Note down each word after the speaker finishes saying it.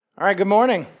All right, good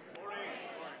morning.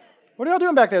 What are y'all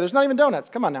doing back there? There's not even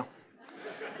donuts. Come on now.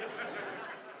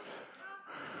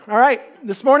 All right,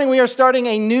 this morning we are starting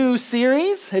a new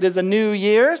series. It is a new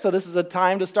year, so this is a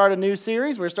time to start a new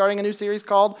series. We're starting a new series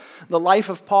called The Life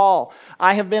of Paul.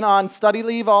 I have been on study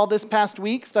leave all this past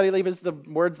week. Study leave is the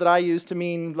words that I use to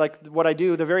mean like what I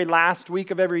do the very last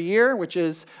week of every year, which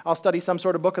is I'll study some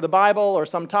sort of book of the Bible or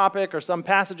some topic or some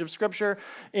passage of Scripture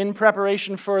in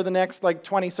preparation for the next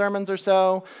 20 sermons or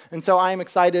so. And so I am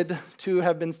excited to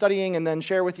have been studying and then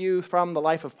share with you from The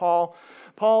Life of Paul.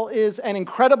 Paul is an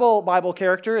incredible Bible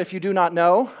character. If you do not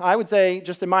know, I would say,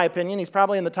 just in my opinion, he's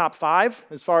probably in the top 5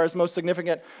 as far as most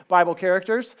significant Bible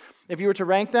characters. If you were to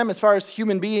rank them as far as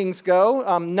human beings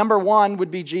go, number 1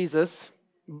 would be Jesus,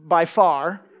 by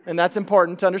far. And that's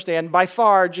important to understand. By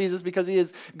far, Jesus, because he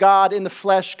is God in the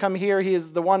flesh, come here. He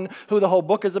is the one who the whole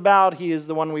book is about. He is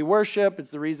the one we worship.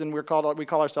 It's the reason we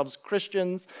call ourselves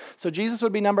Christians. So Jesus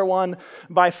would be number 1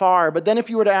 by far. But then if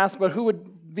you were to ask, but who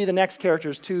would be the next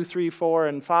characters, 2, 3, 4,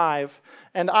 and 5?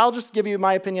 And I'll just give you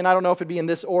my opinion. I don't know if it'd be in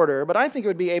this order, but I think it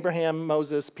would be Abraham,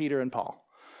 Moses, Peter, and Paul.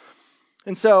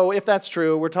 And so if that's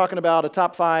true, we're talking about a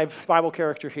top 5 Bible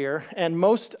character here. And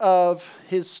most of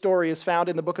his story is found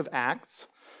in the book of Acts.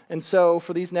 And so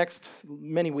for these next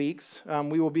many weeks,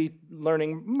 we will be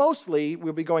learning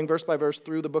we'll be going verse by verse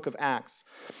through the book of Acts.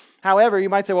 However, you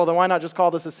might say, well, then why not just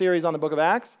call this a series on the book of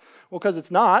Acts? Well, because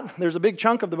it's not. There's a big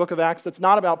chunk of the book of Acts that's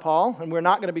not about Paul, and we're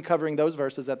not going to be covering those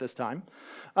verses at this time.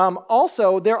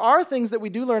 Also, there are things that we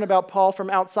do learn about Paul from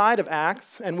outside of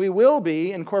Acts, and we will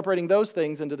be incorporating those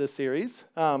things into this series.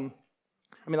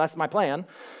 That's my plan.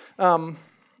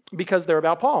 Because they're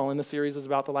about Paul, and the series is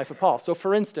about the life of Paul. So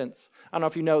for instance, I don't know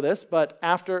if you know this, but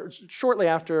shortly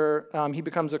after he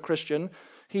becomes a Christian,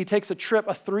 he takes a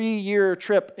 3-year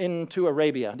trip into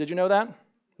Arabia. Did you know that?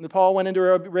 Paul went into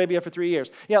Arabia for 3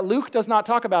 years. Yeah, Luke does not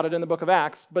talk about it in the book of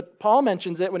Acts, but Paul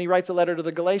mentions it when he writes a letter to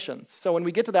the Galatians. So when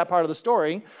we get to that part of the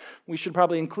story, we should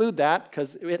probably include that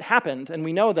because it happened, and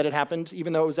we know that it happened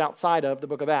even though it was outside of the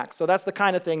book of Acts. So that's the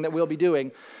kind of thing that we'll be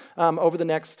doing over the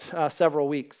next several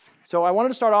weeks. So I wanted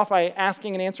to start off by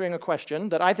asking and answering a question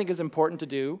that I think is important to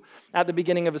do at the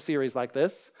beginning of a series like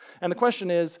this. And the question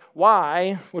is,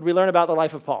 why would we learn about the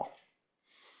life of Paul?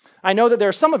 I know that there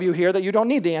are some of you here that you don't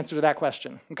need the answer to that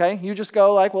question, okay? You just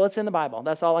go well, it's in the Bible.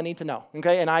 That's all I need to know,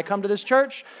 okay? And I come to this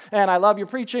church, and I love your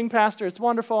preaching, Pastor. It's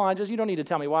wonderful. You don't need to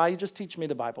tell me why. You just teach me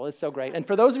the Bible. It's so great. And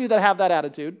for those of you that have that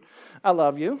attitude, I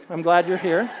love you. I'm glad you're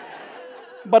here.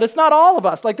 But it's not all of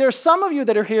us. There's some of you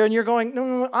that are here, and you're going,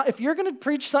 no, if you're going to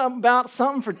preach about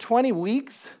something for 20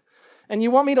 weeks, and you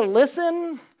want me to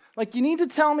listen, you need to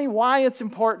tell me why it's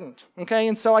important, okay?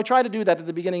 And so I try to do that at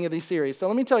the beginning of these series. So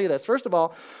let me tell you this. First of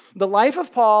all, the life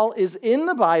of Paul is in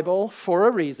the Bible for a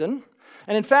reason.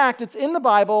 And in fact, it's in the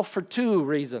Bible for 2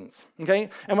 reasons, okay?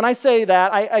 And when I say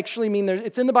that, I actually mean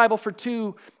it's in the Bible for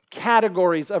 2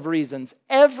 categories of reasons.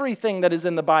 Everything that is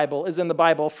in the Bible is in the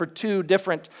Bible for 2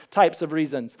 different types of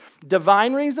reasons.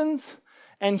 Divine reasons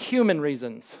and human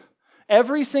reasons.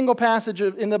 Every single passage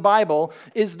in the Bible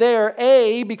is there,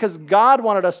 A, because God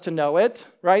wanted us to know it,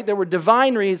 right? There were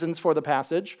divine reasons for the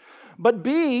passage. But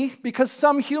B, because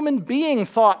some human being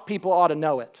thought people ought to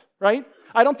know it, right?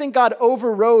 I don't think God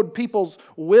overrode people's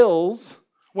wills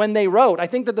when they wrote. I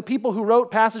think that the people who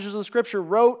wrote passages of Scripture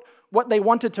wrote what they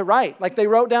wanted to write. They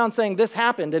wrote down saying this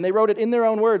happened, and they wrote it in their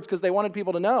own words because they wanted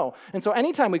people to know. And so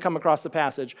anytime we come across the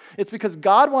passage, it's because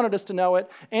God wanted us to know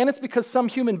it, and it's because some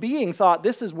human being thought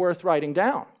this is worth writing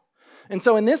down. And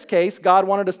so in this case, God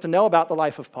wanted us to know about the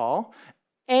life of Paul,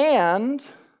 and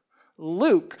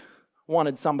Luke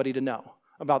wanted somebody to know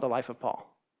about the life of Paul.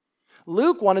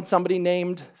 Luke wanted somebody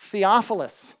named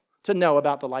Theophilus to know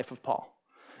about the life of Paul.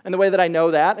 And the way that I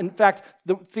know that, in fact,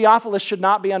 the Theophilus should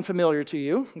not be unfamiliar to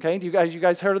you. Okay, you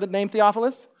guys heard of the name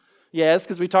Theophilus? Yes,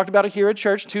 because we talked about it here at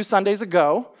church 2 Sundays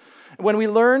ago. When we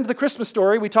learned the Christmas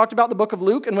story, we talked about the book of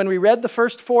Luke, and when we read the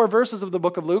first 4 verses of the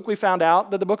book of Luke, we found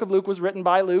out that the book of Luke was written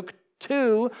by Luke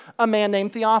to a man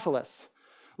named Theophilus.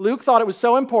 Luke thought it was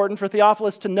so important for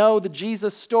Theophilus to know the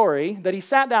Jesus story that he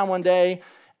sat down one day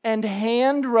and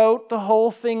hand wrote the whole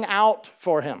thing out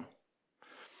for him.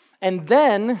 And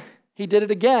then he did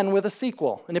it again with a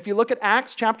sequel. And if you look at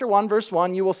Acts chapter 1, verse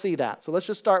 1, you will see that. So let's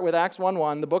just start with Acts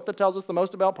 1:1, the book that tells us the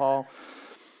most about Paul.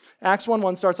 Acts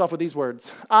 1:1 starts off with these words.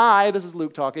 I, this is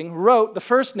Luke talking, wrote the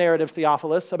first narrative,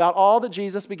 Theophilus, about all that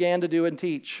Jesus began to do and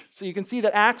teach. So you can see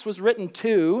that Acts was written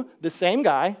to the same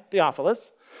guy,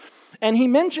 Theophilus. And he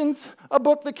mentions a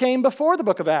book that came before the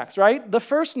book of Acts, right? The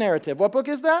first narrative. What book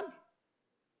is that?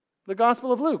 The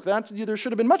Gospel of Luke. There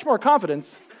should have been much more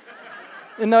confidence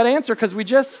in that answer because we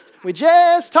just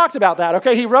talked about that.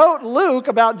 Okay, he wrote Luke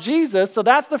about Jesus, so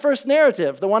that's the first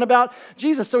narrative, the one about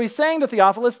Jesus. So he's saying to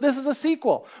Theophilus, this is a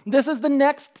sequel. This is the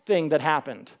next thing that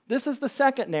happened. This is the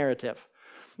second narrative.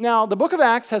 Now, the book of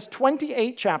Acts has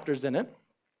 28 chapters in it,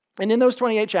 and in those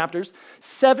 28 chapters,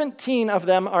 17 of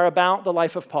them are about the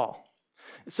life of Paul.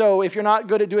 So if you're not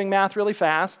good at doing math really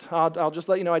fast, I'll just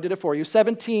let you know I did it for you.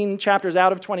 17 chapters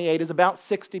out of 28 is about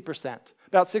 60%.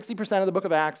 About 60% of the book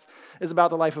of Acts is about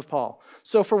the life of Paul.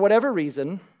 So for whatever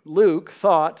reason, Luke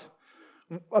thought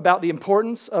about the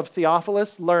importance of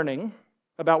Theophilus learning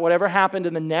about whatever happened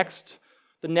in the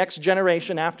next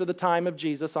generation after the time of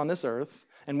Jesus on this earth.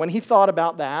 And when he thought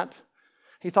about that,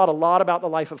 he thought a lot about the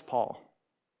life of Paul.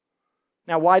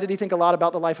 Now, why did he think a lot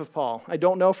about the life of Paul? I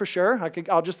don't know for sure.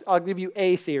 I'll give you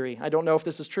a theory. I don't know if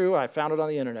this is true. I found it on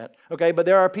the internet. Okay, but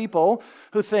there are people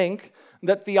who think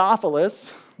that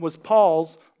Theophilus was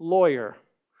Paul's lawyer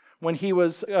when he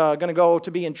was going to go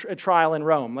to be in a trial in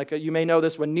Rome. Like you may know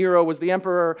this, when Nero was the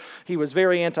emperor, he was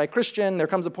very anti-Christian. There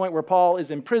comes a point where Paul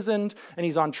is imprisoned and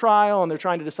he's on trial and they're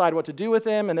trying to decide what to do with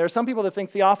him. And there are some people that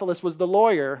think Theophilus was the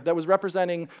lawyer that was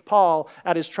representing Paul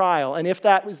at his trial. And if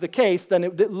that was the case, then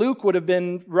Luke would have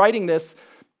been writing this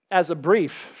as a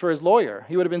brief for his lawyer.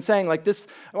 He would have been saying like this,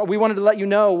 we wanted to let you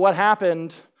know what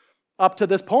happened up to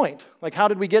this point. Like how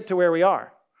did we get to where we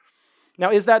are?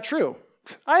 Now, is that true?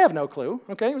 I have no clue,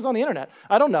 okay? It was on the internet.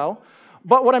 I don't know.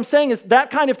 But what I'm saying is that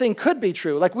kind of thing could be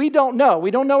true. Like, we don't know. We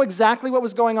don't know exactly what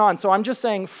was going on. So I'm just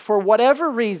saying, for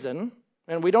whatever reason,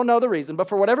 and we don't know the reason, but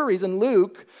for whatever reason,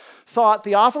 Luke thought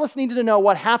Theophilus needed to know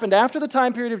what happened after the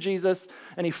time period of Jesus,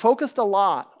 and he focused a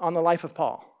lot on the life of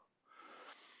Paul.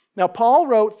 Now, Paul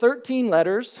wrote 13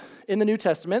 letters in the New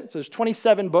Testament. So there's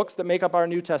 27 books that make up our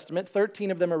New Testament.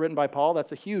 13 of them are written by Paul.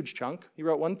 That's a huge chunk. He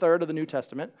wrote 1/3 of the New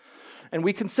Testament. And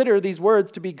we consider these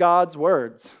words to be God's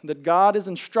words, that God is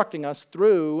instructing us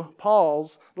through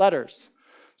Paul's letters.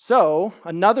 So,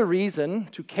 another reason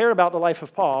to care about the life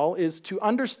of Paul is to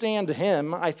understand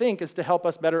him, I think, is to help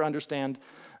us better understand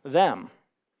them.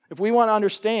 If we want to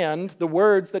understand the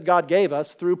words that God gave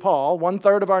us through Paul,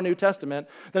 1/3 of our New Testament,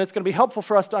 then it's going to be helpful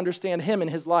for us to understand him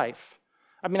and his life.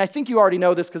 I mean, I think you already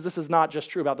know this because this is not just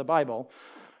true about the Bible.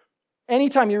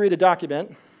 Anytime you read a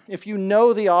document, if you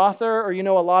know the author or you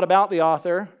know a lot about the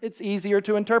author, it's easier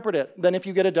to interpret it than if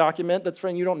you get a document that's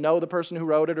from you don't know the person who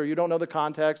wrote it or you don't know the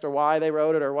context or why they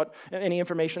wrote it or what any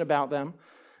information about them.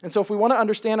 And so if we want to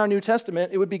understand our New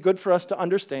Testament, it would be good for us to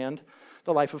understand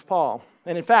the life of Paul.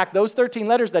 And in fact, those 13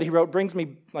 letters that he wrote brings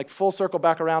me like full circle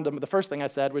back around to the first thing I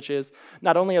said, which is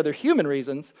not only are there human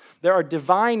reasons, there are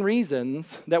divine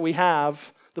reasons that we have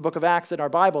the book of Acts in our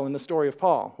Bible in the story of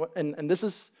Paul. And this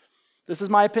is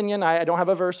my opinion. I don't have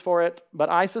a verse for it, but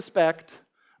I suspect,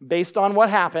 based on what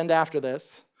happened after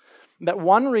this, that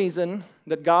one reason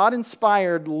that God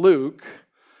inspired Luke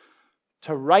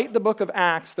to write the book of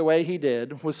Acts the way he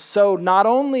did was so not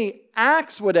only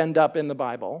Acts would end up in the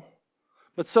Bible,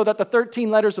 but so that the 13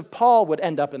 letters of Paul would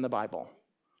end up in the Bible.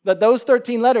 That those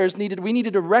 13 letters we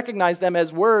needed to recognize them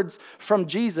as words from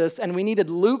Jesus, and we needed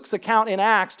Luke's account in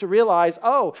Acts to realize,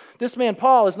 oh, this man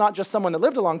Paul is not just someone that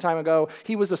lived a long time ago,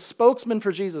 he was a spokesman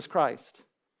for Jesus Christ.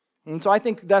 And so I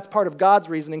think that's part of God's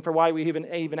reasoning for why we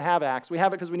even have Acts. We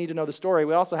have it because we need to know the story.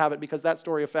 We also have it because that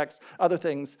story affects other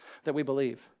things that we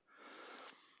believe.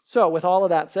 So with all of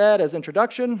that said, as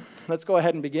introduction, let's go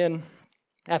ahead and begin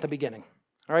at the beginning.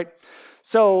 All right?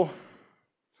 So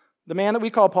the man that we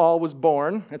call Paul was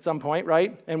born at some point,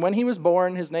 right? And when he was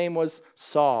born, his name was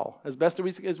Saul. As best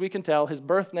as we can tell, his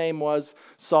birth name was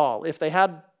Saul. If they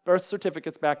had birth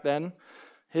certificates back then,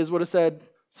 his would have said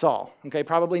Saul. Okay,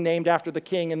 probably named after the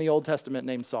king in the Old Testament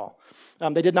named Saul.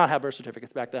 They did not have birth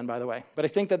certificates back then, by the way. But I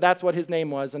think that that's what his name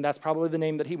was, and that's probably the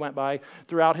name that he went by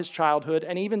throughout his childhood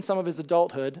and even some of his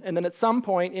adulthood. And then at some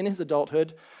point in his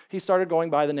adulthood, he started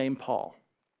going by the name Paul.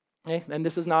 Okay? And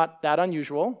this is not that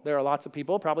unusual. There are lots of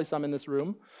people, probably some in this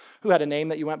room, who had a name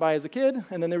that you went by as a kid,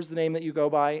 and then there's the name that you go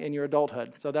by in your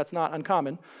adulthood. So that's not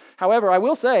uncommon. However, I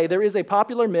will say there is a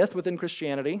popular myth within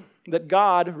Christianity that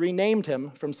God renamed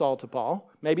him from Saul to Paul.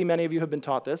 Maybe many of you have been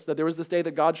taught this, that there was this day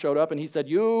that God showed up and he said,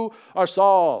 you are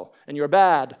Saul and you're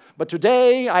bad, but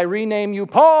today I rename you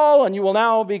Paul and you will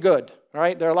now be good. All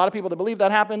right? There are a lot of people that believe that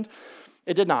happened.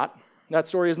 It did not. That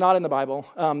story is not in the Bible.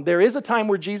 There is a time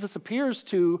where Jesus appears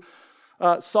to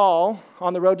Saul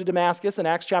on the road to Damascus in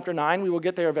Acts chapter 9. We will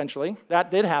get there eventually. That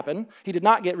did happen. He did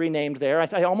not get renamed there.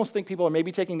 I almost think people are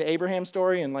maybe taking the Abraham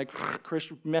story and like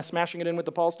smashing it in with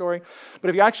the Paul story. But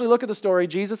if you actually look at the story,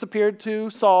 Jesus appeared to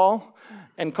Saul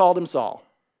and called him Saul.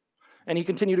 And he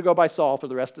continued to go by Saul for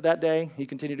the rest of that day. He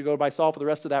continued to go by Saul for the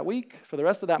rest of that week, for the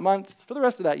rest of that month, for the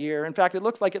rest of that year. In fact, it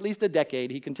looks like at least a decade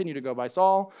he continued to go by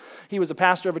Saul. He was a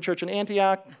pastor of a church in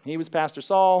Antioch. He was Pastor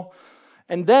Saul.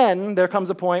 And then there comes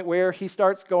a point where he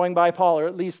starts going by Paul, or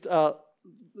at least,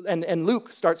 and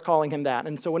Luke starts calling him that.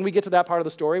 And so when we get to that part of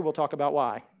the story, we'll talk about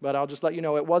why. But I'll just let you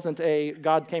know it wasn't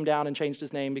God came down and changed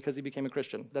his name because he became a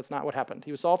Christian. That's not what happened.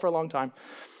 He was Saul for a long time.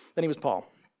 Then he was Paul.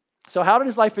 So how did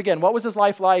his life begin? What was his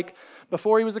life like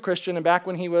before he was a Christian and back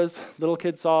when he was little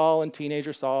kid Saul and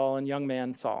teenager Saul and young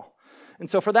man Saul? And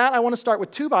so for that, I want to start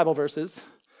with 2 Bible verses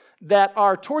that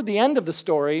are toward the end of the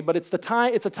story, but it's a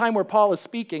time where Paul is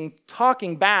speaking,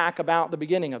 talking back about the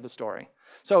beginning of the story.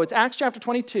 So it's Acts chapter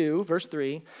 22, verse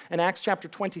 3, and Acts chapter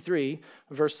 23,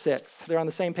 verse 6. They're on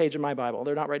the same page in my Bible.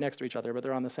 They're not right next to each other, but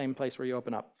they're on the same place where you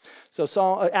open up.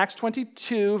 So Acts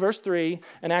 22, verse 3,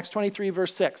 and Acts 23,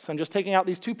 verse 6. I'm just taking out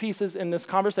these 2 pieces in this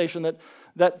conversation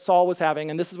that Saul was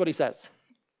having, and this is what he says.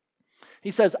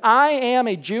 He says, I am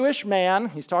a Jewish man.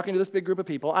 He's talking to this big group of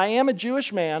people. I am a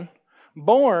Jewish man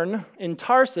born in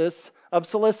Tarsus of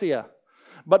Cilicia,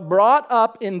 but brought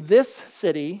up in this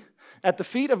city at the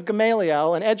feet of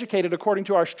Gamaliel and educated according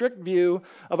to our strict view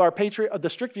of the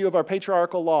strict view of our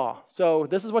patriarchal law. So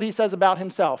this is what he says about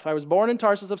himself. I was born in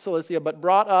Tarsus of Cilicia, but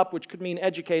brought up, which could mean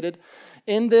educated,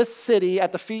 in this city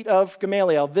at the feet of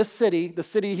Gamaliel. This city, the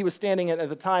city he was standing in at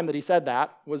the time that he said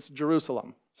that, was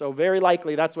Jerusalem. So very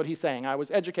likely that's what he's saying. I was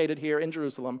educated here in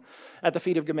Jerusalem at the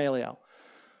feet of Gamaliel.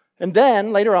 And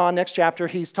then later on, next chapter,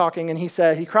 he's talking and he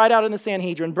said, he cried out in the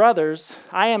Sanhedrin, brothers,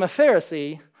 I am a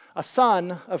Pharisee, a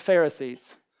son of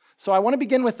Pharisees. So I want to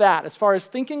begin with that as far as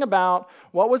thinking about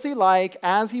what was he like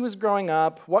as he was growing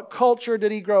up, what culture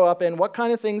did he grow up in, what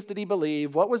kind of things did he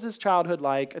believe, what was his childhood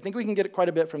like. I think we can get quite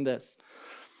a bit from this.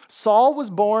 Saul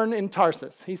was born in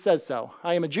Tarsus. He says so.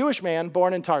 I am a Jewish man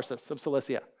born in Tarsus of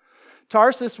Cilicia.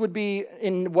 Tarsus would be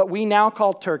in what we now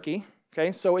call Turkey.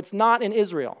 Okay, so it's not in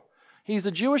Israel. He's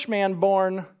a Jewish man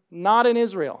born not in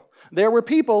Israel. There were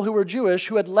people who were Jewish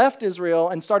who had left Israel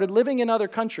and started living in other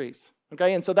countries.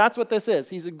 Okay, and so that's what this is.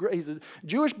 He's a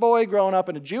Jewish boy growing up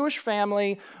in a Jewish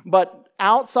family, but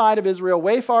outside of Israel,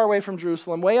 way far away from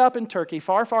Jerusalem, way up in Turkey,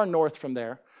 far, far north from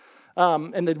there.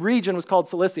 And the region was called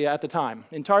Cilicia at the time,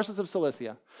 in Tarsus of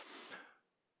Cilicia.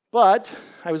 But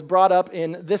I was brought up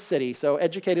in this city, so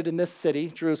educated in this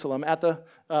city, Jerusalem, at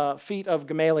the feet of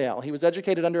Gamaliel. He was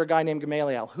educated under a guy named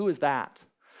Gamaliel. Who is that?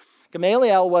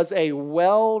 Gamaliel was a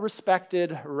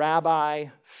well-respected rabbi,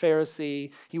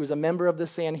 Pharisee. He was a member of the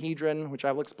Sanhedrin, which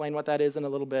I will explain what that is in a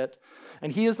little bit.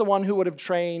 And he is the one who would have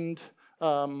trained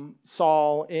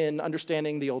Saul in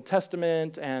understanding the Old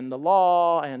Testament and the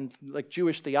law and like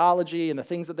Jewish theology and the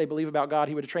things that they believe about God.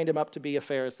 He would have trained him up to be a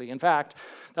Pharisee. In fact,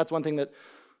 that's one thing that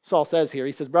Saul says here.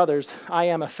 He says, brothers, I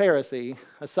am a Pharisee,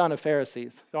 a son of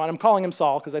Pharisees. So I'm calling him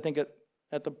Saul because I think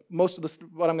most of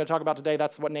what I'm going to talk about today,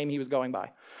 that's what name he was going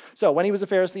by. So when he was a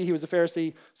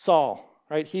Pharisee, Saul,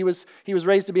 right? He was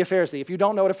raised to be a Pharisee. If you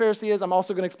don't know what a Pharisee is, I'm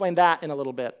also going to explain that in a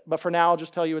little bit. But for now, I'll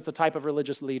just tell you it's a type of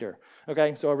religious leader,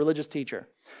 okay? So a religious teacher.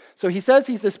 So he says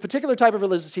he's this particular type of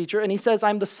religious teacher, and he says,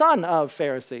 I'm the son of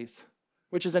Pharisees,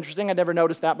 which is interesting. I never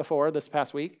noticed that before this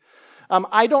past week.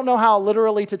 I don't know how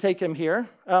literally to take him here,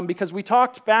 because we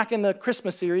talked back in the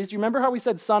Christmas series. Do you remember how we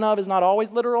said son of is not always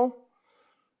literal?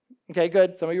 Okay,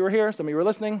 good. Some of you were here. Some of you were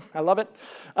listening. I love it.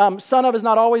 Son of is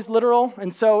not always literal.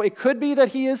 And so it could be that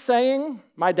he is saying,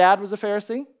 my dad was a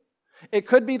Pharisee. It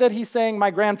could be that he's saying,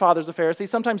 my grandfather's a Pharisee.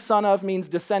 Sometimes son of means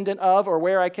descendant of or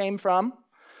where I came from.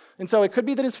 And so it could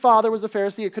be that his father was a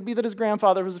Pharisee. It could be that his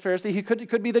grandfather was a Pharisee. It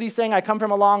could be that he's saying, I come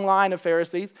from a long line of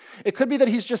Pharisees. It could be that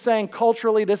he's just saying,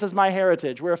 culturally, this is my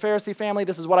heritage. We're a Pharisee family.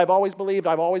 This is what I've always believed.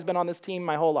 I've always been on this team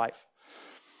my whole life.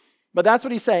 But that's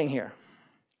what he's saying here.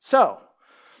 So,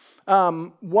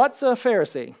 what's a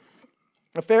Pharisee?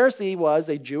 A Pharisee was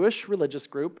a Jewish religious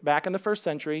group back in the first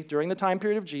century during the time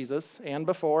period of Jesus and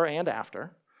before and after.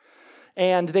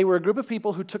 And they were a group of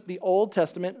people who took the Old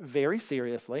Testament very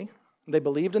seriously. They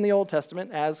believed in the Old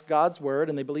Testament as God's word,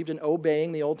 and they believed in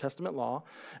obeying the Old Testament law.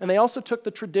 And they also took the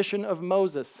tradition of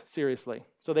Moses seriously.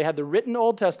 So they had the written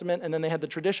Old Testament, and then they had the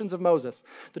traditions of Moses.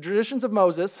 The traditions of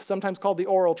Moses, sometimes called the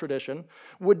oral tradition,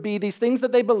 would be these things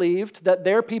that they believed that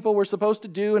their people were supposed to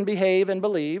do and behave and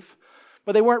believe,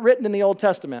 but they weren't written in the Old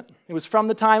Testament. It was from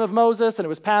the time of Moses, and it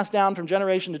was passed down from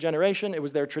generation to generation. It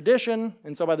was their tradition,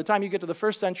 and so by the time you get to the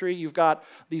first century, you've got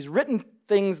these written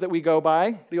things that we go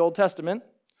by, the Old Testament,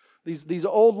 these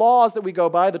old laws that we go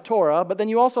by, the Torah, but then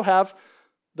you also have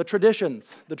the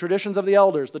traditions of the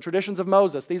elders, the traditions of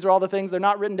Moses. These are all the things, they're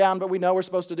not written down, but we know we're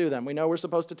supposed to do them. We know we're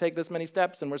supposed to take this many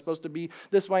steps, and we're supposed to be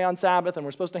this way on Sabbath, and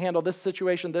we're supposed to handle this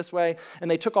situation this way.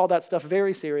 And they took all that stuff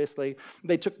very seriously.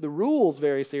 They took the rules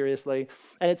very seriously.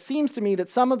 And it seems to me that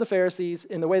some of the Pharisees,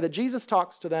 in the way that Jesus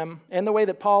talks to them, and the way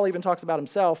that Paul even talks about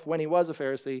himself when he was a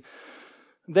Pharisee,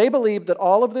 they believed that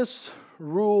all of this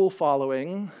rule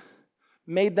following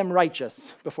made them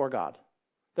righteous before God.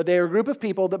 That they were a group of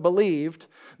people that believed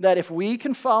that if we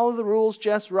can follow the rules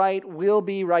just right, we'll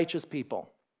be righteous people.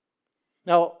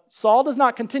 Now, Saul does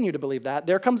not continue to believe that.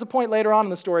 There comes a point later on in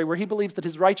the story where he believes that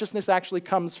his righteousness actually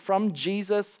comes from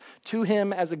Jesus to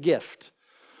him as a gift.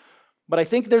 But I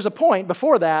think there's a point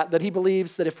before that he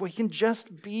believes that if we can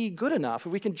just be good enough,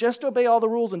 if we can just obey all the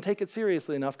rules and take it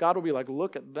seriously enough, God will be like,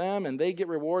 look at them, and they get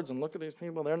rewards, and look at these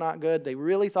people, they're not good. They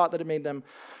really thought that it made them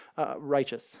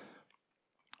righteous.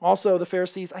 Also, the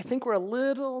Pharisees, I think, were a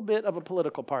little bit of a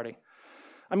political party.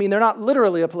 I mean, they're not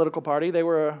literally a political party. They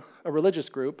were a religious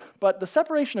group. But the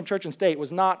separation of church and state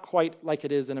was not quite like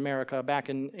it is in America back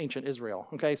in ancient Israel.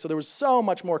 Okay, so there was so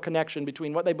much more connection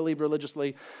between what they believed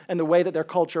religiously and the way that their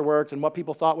culture worked and what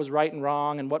people thought was right and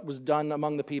wrong and what was done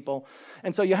among the people.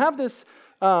 And so you have this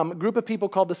group of people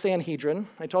called the Sanhedrin.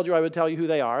 I told you I would tell you who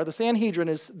they are. The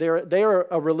Sanhedrin they are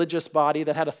a religious body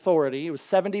that had authority. It was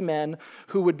 70 men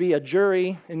who would be a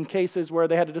jury in cases where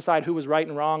they had to decide who was right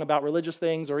and wrong about religious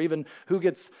things, or even who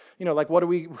gets,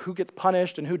 who gets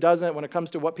punished and who doesn't when it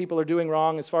comes to what people are doing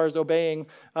wrong as far as obeying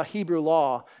Hebrew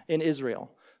law in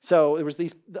Israel. So it was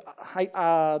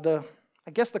I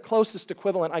guess the closest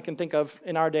equivalent I can think of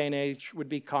in our day and age would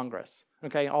be Congress.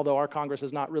 Okay, although our Congress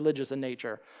is not religious in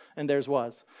nature, and theirs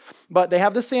was. But they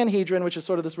have the Sanhedrin, which is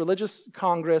sort of this religious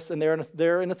Congress, and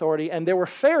they're in authority. And there were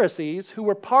Pharisees who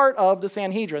were part of the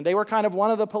Sanhedrin. They were kind of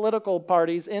one of the political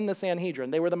parties in the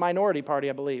Sanhedrin. They were the minority party,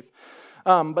 I believe.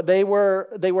 But they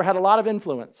had a lot of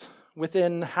influence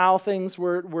within how things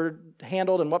were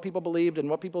handled and what people believed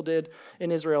and what people did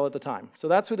in Israel at the time. So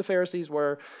that's who the Pharisees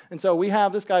were. And so we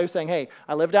have this guy who's saying, hey,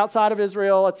 I lived outside of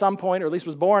Israel at some point, or at least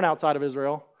was born outside of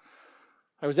Israel.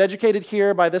 I was educated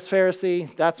here by this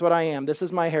Pharisee. That's what I am. This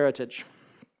is my heritage.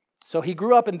 So he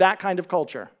grew up in that kind of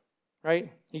culture,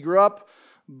 right? He grew up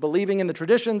believing in the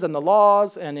traditions and the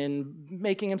laws and in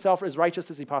making himself as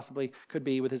righteous as he possibly could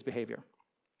be with his behavior.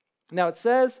 Now it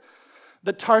says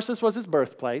that Tarsus was his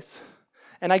birthplace.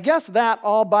 And I guess that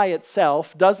all by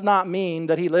itself does not mean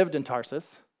that he lived in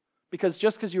Tarsus. Because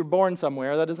just because you're born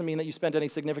somewhere, that doesn't mean that you spent any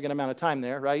significant amount of time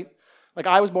there, right? Like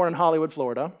I was born in Hollywood,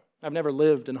 Florida. I've never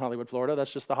lived in Hollywood, Florida.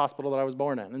 That's just the hospital that I was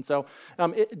born in. And so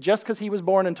just because he was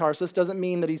born in Tarsus doesn't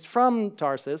mean that he's from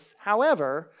Tarsus.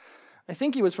 However, I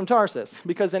think he was from Tarsus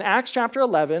because in Acts chapter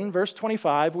 11, verse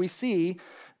 25, we see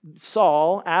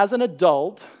Saul as an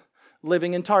adult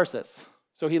living in Tarsus.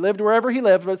 So he lived wherever he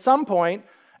lived, but at some point,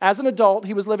 as an adult,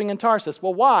 he was living in Tarsus.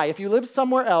 Well, why? If you lived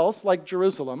somewhere else, like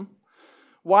Jerusalem,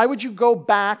 why would you go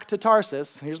back to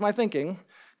Tarsus? Here's my thinking,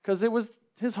 because it was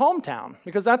his hometown,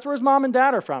 because that's where his mom and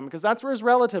dad are from, because that's where his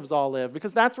relatives all live,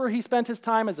 because that's where he spent his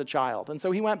time as a child. And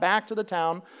so he went back to the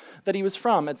town that he was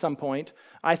from at some point,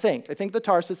 I think. I think that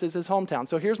Tarsus is his hometown.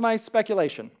 So here's my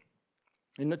speculation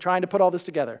in trying to put all this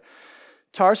together.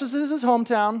 Tarsus is his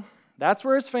hometown. That's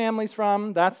where his family's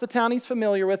from. That's the town he's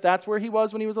familiar with. That's where he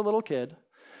was when he was a little kid.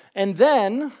 And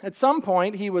then, at some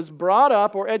point, he was brought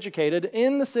up or educated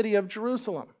in the city of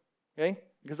Jerusalem, okay?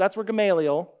 Because that's where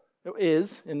Gamaliel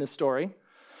is in this story.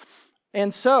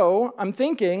 And so, I'm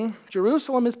thinking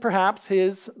Jerusalem is perhaps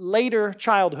his later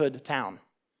childhood town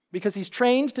because he's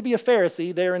trained to be a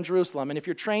Pharisee there in Jerusalem. And if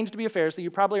you're trained to be a Pharisee, you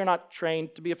probably are not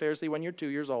trained to be a Pharisee when you're 2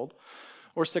 years old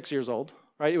or 6 years old,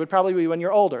 right? It would probably be when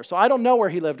you're older. So I don't know where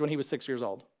he lived when he was 6 years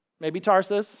old. Maybe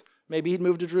Tarsus. Maybe he'd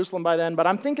moved to Jerusalem by then. But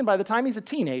I'm thinking by the time he's a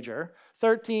teenager,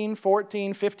 13,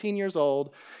 14, 15 years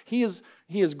old, he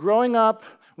is growing up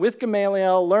with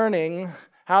Gamaliel, learning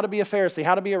how to be a Pharisee,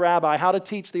 how to be a rabbi, how to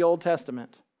teach the Old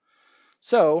Testament.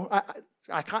 So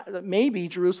maybe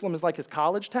Jerusalem is like his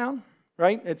college town,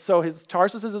 right? So his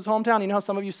Tarsus is his hometown. You know how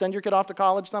some of you send your kid off to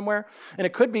college somewhere? And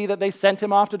it could be that they sent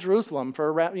him off to Jerusalem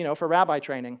for rabbi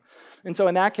training. And so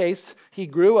in that case, he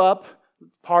grew up,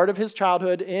 part of his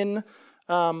childhood in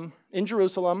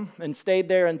Jerusalem and stayed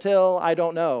there until, I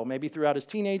don't know, maybe throughout his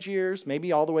teenage years,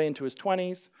 maybe all the way into his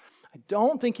 20s. I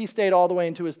don't think he stayed all the way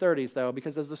into his 30s, though,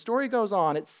 because as the story goes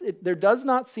on, there does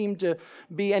not seem to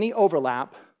be any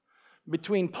overlap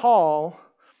between Paul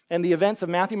and the events of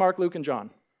Matthew, Mark, Luke, and John.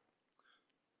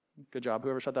 Good job,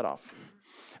 whoever shut that off.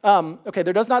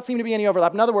 There does not seem to be any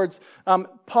overlap. In other words,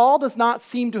 Paul does not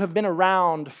seem to have been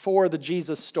around for the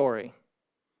Jesus story.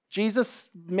 Jesus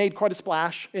made quite a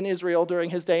splash in Israel during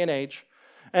his day and age.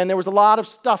 And there was a lot of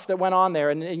stuff that went on there.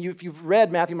 And if you've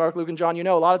read Matthew, Mark, Luke, and John, you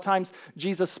know a lot of times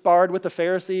Jesus sparred with the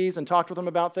Pharisees and talked with them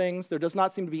about things. There does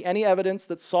not seem to be any evidence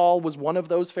that Saul was one of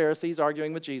those Pharisees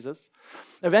arguing with Jesus.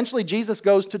 Eventually, Jesus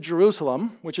goes to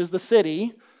Jerusalem, which is the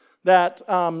city that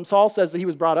Saul says that he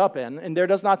was brought up in. And there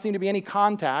does not seem to be any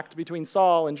contact between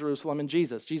Saul and Jerusalem and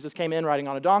Jesus. Jesus came in riding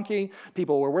on a donkey.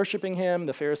 People were worshiping him.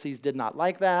 The Pharisees did not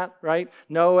like that, right?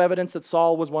 No evidence that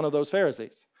Saul was one of those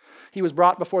Pharisees. He was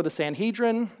brought before the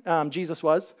Sanhedrin, Jesus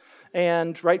was,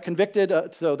 and convicted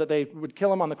so that they would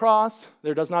kill him on the cross.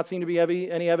 There does not seem to be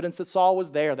any evidence that Saul was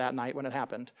there that night when it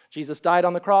happened. Jesus died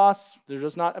on the cross.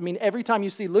 Every time you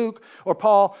see Luke or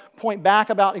Paul point back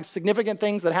about significant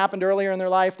things that happened earlier in their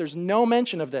life, there's no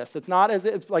mention of this. It's not as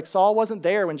if like Saul wasn't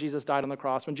there when Jesus died on the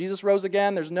cross. When Jesus rose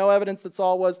again, there's no evidence that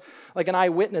Saul was like an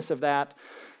eyewitness of that.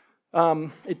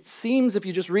 It seems, if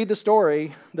you just read the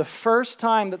story, the first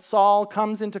time that Saul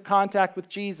comes into contact with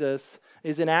Jesus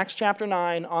is in Acts chapter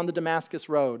 9 on the Damascus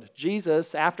Road.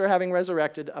 Jesus, after having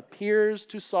resurrected, appears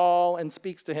to Saul and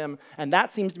speaks to him, and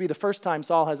that seems to be the first time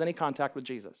Saul has any contact with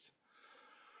Jesus.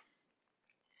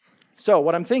 So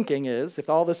what I'm thinking is, if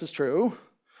all this is true,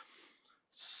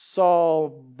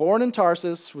 Saul, born in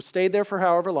Tarsus, stayed there for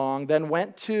however long, then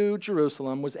went to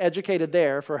Jerusalem, was educated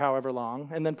there for however long,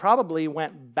 and then probably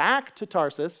went back to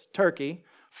Tarsus, Turkey,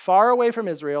 far away from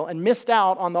Israel, and missed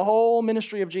out on the whole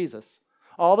ministry of Jesus.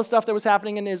 All the stuff that was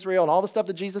happening in Israel and all the stuff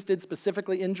that Jesus did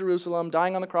specifically in Jerusalem,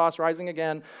 dying on the cross, rising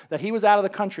again, that he was out of the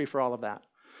country for all of that.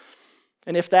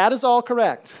 And if that is all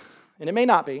correct, and it may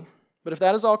not be, but if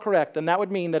that is all correct, then that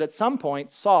would mean that at some point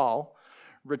Saul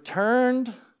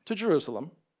returned to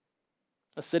Jerusalem,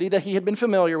 a city that he had been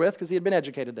familiar with because he had been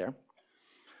educated there,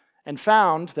 and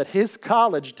found that his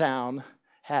college town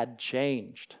had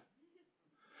changed.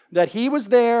 That he was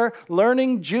there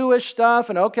learning Jewish stuff,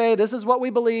 and okay, this is what we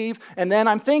believe, and then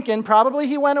I'm thinking probably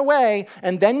he went away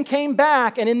and then came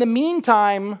back, and in the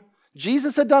meantime,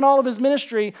 Jesus had done all of his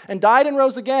ministry and died and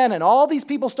rose again, and all these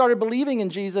people started believing in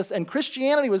Jesus, and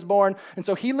Christianity was born, and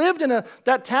so he lived in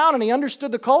that town, and he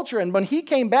understood the culture, and when he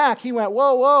came back, he went,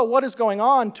 whoa, what is going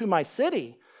on to my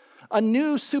city? A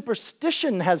new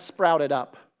superstition has sprouted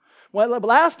up. Well,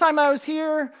 last time I was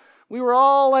here, we were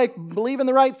all believing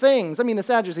the right things. I mean, the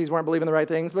Sadducees weren't believing the right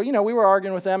things, but we were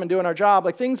arguing with them and doing our job.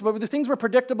 Things were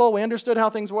predictable. We understood how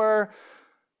things were.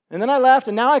 And then I left,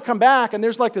 and now I come back, and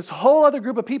there's this whole other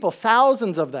group of people,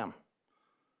 thousands of them,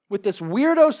 with this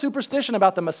weirdo superstition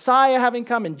about the Messiah having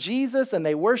come and Jesus, and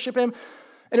they worship him.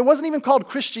 And it wasn't even called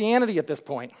Christianity at this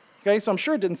point. Okay, so I'm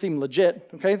sure it didn't seem legit.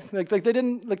 Okay, they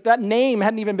didn't that name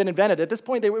hadn't even been invented at this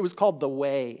point. It was called the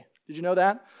Way. Did you know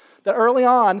that? That early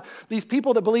on, these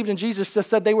people that believed in Jesus just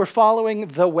said they were following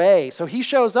the way. So he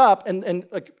shows up, and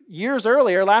years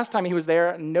earlier, last time he was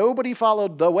there, nobody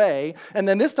followed the way. And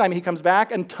then this time he comes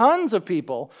back, and tons of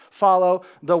people follow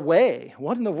the way.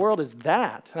 What in the world is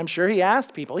that? And I'm sure he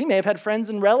asked people. He may have had friends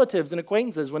and relatives and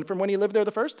acquaintances from when he lived there the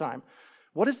first time.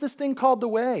 What is this thing called the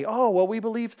way? Oh, well, we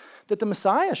believe that the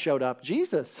Messiah showed up,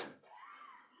 Jesus.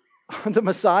 The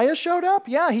Messiah showed up?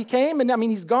 Yeah, he came, and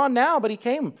he's gone now, but he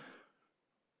came.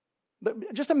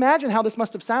 But just imagine how this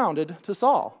must have sounded to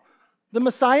Saul. The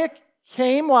Messiah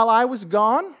came while I was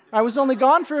gone? I was only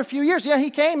gone for a few years. Yeah, he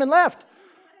came and left.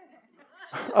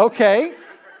 Okay.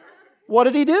 What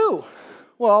did he do?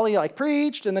 Well, he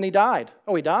preached and then he died.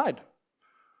 Oh, he died.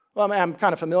 Well, I'm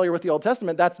kind of familiar with the Old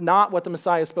Testament. That's not what the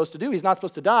Messiah is supposed to do. He's not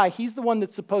supposed to die. He's the one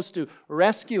that's supposed to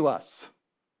rescue us.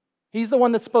 He's the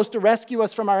one that's supposed to rescue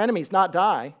us from our enemies, not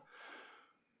die.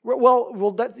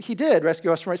 Well, he did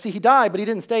rescue us from it. See, he died, but he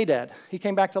didn't stay dead. He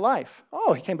came back to life.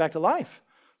 Oh, he came back to life.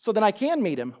 So then I can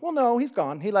meet him. Well, no, he's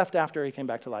gone. He left after he came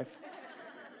back to life.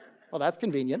 Well, that's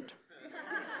convenient.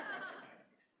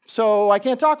 So I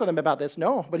can't talk with him about this.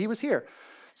 No, but he was here.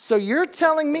 So you're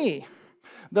telling me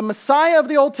the Messiah of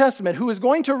the Old Testament, who is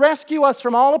going to rescue us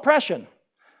from all oppression,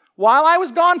 while I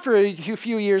was gone for a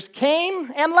few years,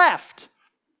 came and left,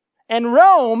 and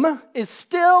Rome is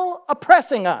still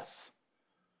oppressing us.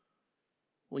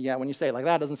 Well, yeah, when you say it like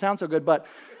that, it doesn't sound so good, but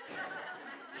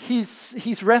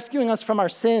he's rescuing us from our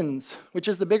sins, which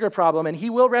is the bigger problem, and he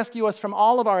will rescue us from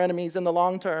all of our enemies in the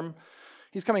long term.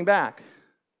 He's coming back.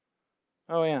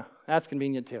 Oh, yeah, that's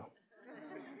convenient too.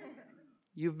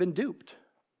 You've been duped,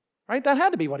 right? That had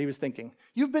to be what he was thinking.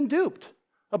 You've been duped.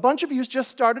 A bunch of you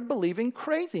just started believing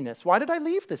craziness. Why did I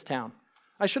leave this town?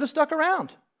 I should have stuck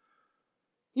around.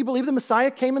 You believe the Messiah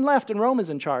came and left and Rome is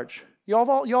in charge. You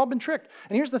all been tricked.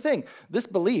 And here's the thing. This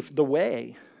belief, the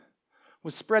way,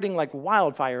 was spreading like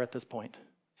wildfire at this point.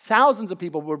 Thousands of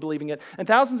people were believing it, and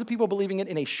thousands of people believing it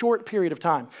in a short period of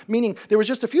time. Meaning there was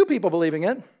just a few people believing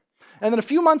it, and then a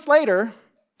few months later,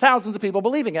 Thousands of people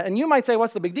believing it. And you might say,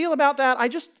 what's the big deal about that?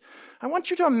 I want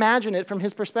you to imagine it from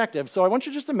his perspective. So I want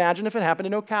you to just imagine if it happened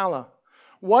in Ocala.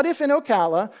 What if in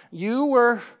Ocala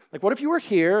what if you were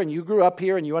here and you grew up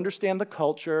here and you understand the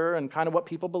culture and kind of what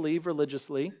people believe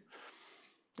religiously?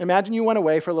 Imagine you went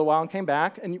away for a little while and came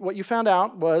back, and what you found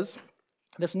out was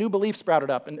this new belief sprouted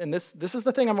up. And this is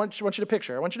the thing I want you to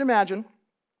picture. I want you to imagine,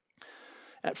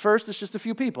 at first, it's just a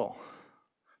few people.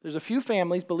 There's a few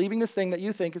families believing this thing that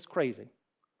you think is crazy.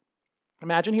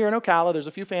 Imagine here in Ocala, there's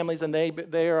a few families, and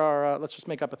they are, let's just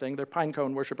make up a thing, they're pine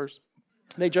cone worshipers.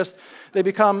 They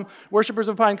become worshipers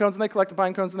of pine cones, and they collect the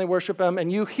pine cones, and they worship them,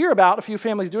 and you hear about a few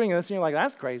families doing this, and you're like,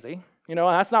 that's crazy.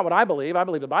 That's not what I believe. I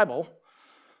believe the Bible,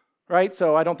 right?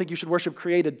 So I don't think you should worship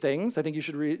created things. I think you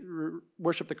should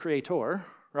worship the Creator,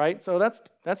 right? So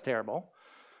that's terrible.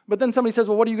 But then somebody says,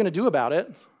 well, what are you going to do about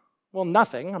it? Well,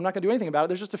 nothing. I'm not going to do anything about it.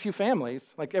 There's just a few families.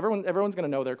 Like everyone's going to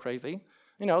know they're crazy.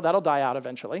 That'll die out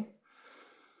eventually.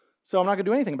 So I'm not going to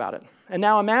do anything about it. And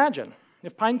now imagine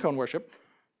if pine cone worship,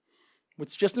 which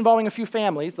is just involving a few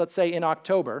families, let's say in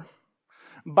October,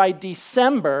 by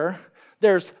December,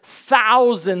 there's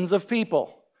thousands of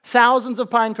people, thousands of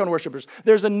pine cone worshipers.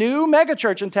 There's a new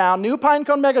megachurch in town, new pine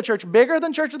cone megachurch, bigger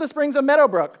than Church of the Springs of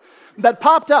Meadowbrook, that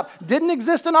popped up, didn't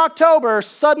exist in October,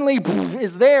 suddenly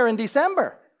is there in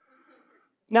December.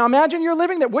 Now imagine you're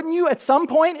living there. Wouldn't you, at some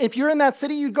point, if you're in that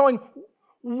city, you're going,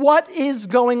 what is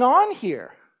going on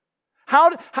here?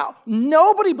 How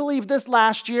nobody believed this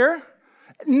last year.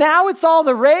 Now it's all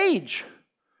the rage.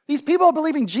 These people are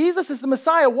believing Jesus is the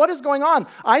Messiah. What is going on?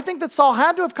 I think that Saul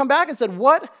had to have come back and said,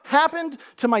 what happened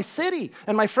to my city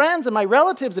and my friends and my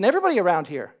relatives and everybody around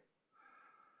here?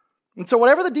 And so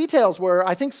whatever the details were,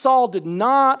 I think Saul did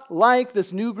not like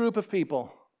this new group of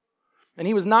people. And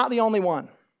he was not the only one.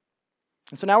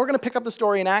 And so now we're going to pick up the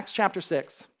story in Acts chapter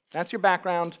 6. That's your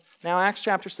background. Now Acts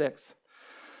chapter 6.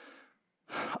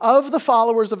 Of the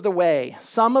followers of the way,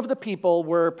 some of the people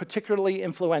were particularly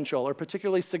influential or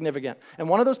particularly significant. And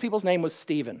one of those people's name was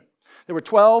Stephen. There were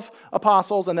 12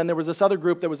 apostles, and then there was this other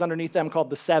group that was underneath them called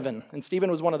the 7. And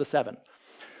Stephen was one of the 7.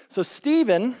 So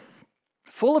Stephen,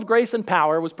 full of grace and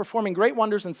power, was performing great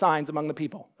wonders and signs among the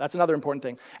people. That's another important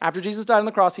thing. After Jesus died on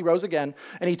the cross, he rose again,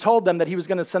 and he told them that he was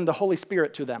going to send the Holy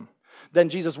Spirit to them. Then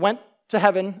Jesus went to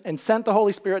heaven and sent the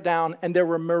Holy Spirit down, and there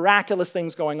were miraculous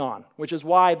things going on, which is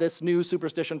why this new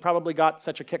superstition probably got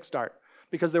such a kickstart,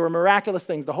 because there were miraculous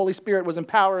things. The Holy Spirit was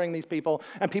empowering these people,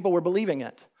 and people were believing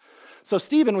it. So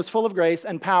Stephen was full of grace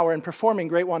and power and performing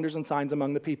great wonders and signs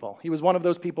among the people. He was one of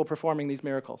those people performing these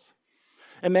miracles.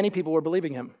 And many people were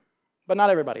believing him, but not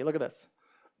everybody. Look at this.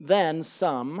 Then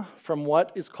some from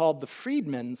what is called the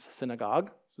Freedmen's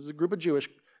Synagogue, this is a group of Jewish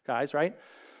guys, right?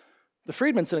 The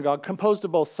Freedmen's Synagogue, composed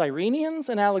of both Cyrenians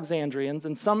and Alexandrians,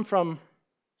 and some from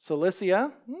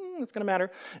Cilicia, it's going to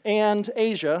matter, and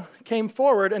Asia, came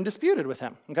forward and disputed with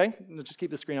him. Okay? Let's just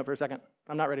keep the screen up for a second.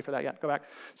 I'm not ready for that yet. Go back.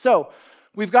 So,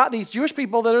 we've got these Jewish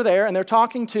people that are there, and they're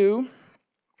talking to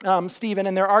Stephen,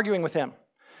 and they're arguing with him.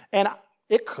 And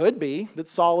it could be that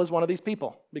Saul is one of these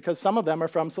people, because some of them are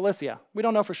from Cilicia. We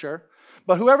don't know for sure.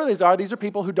 But whoever these are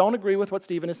people who don't agree with what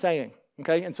Stephen is saying.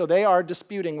 Okay, and so they are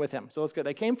disputing with him. So let's go.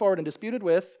 They came forward and disputed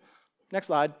with, next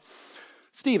slide,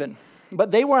 Stephen. But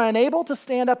they were unable to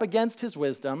stand up against his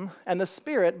wisdom and the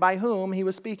Spirit by whom he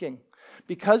was speaking.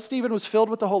 Because Stephen was filled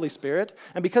with the Holy Spirit,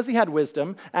 and because he had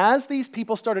wisdom, as these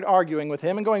people started arguing with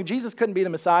him and going, Jesus couldn't be the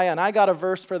Messiah, and I got a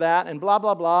verse for that, and blah,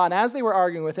 blah, blah, and as they were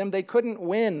arguing with him, they couldn't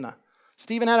win.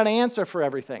 Stephen had an answer for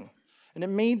everything, and it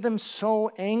made them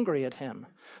so angry at him.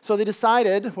 So they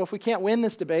decided, well, if we can't win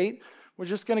this debate, we're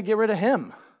just going to get rid of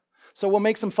him. So we'll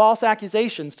make some false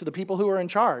accusations to the people who are in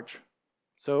charge.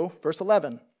 So, verse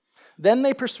 11. Then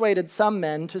they persuaded some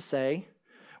men to say,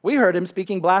 we heard him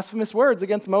speaking blasphemous words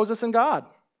against Moses and God.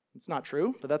 It's not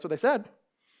true, but that's what they said.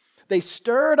 They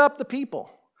stirred up the people,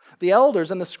 the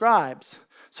elders and the scribes.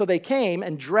 So they came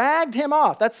and dragged him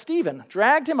off. That's Stephen.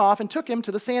 Dragged him off and took him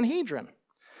to the Sanhedrin.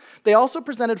 They also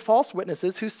presented false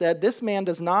witnesses who said, this man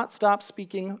does not stop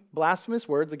speaking blasphemous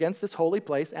words against this holy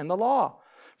place and the law.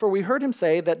 For we heard him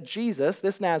say that Jesus,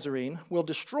 this Nazarene, will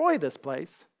destroy this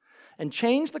place and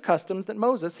change the customs that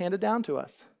Moses handed down to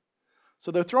us. So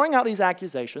they're throwing out these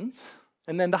accusations.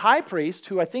 And then the high priest,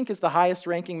 who I think is the highest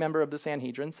ranking member of the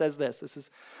Sanhedrin, says this. This is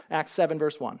Acts 7,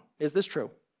 verse 1. Is this true?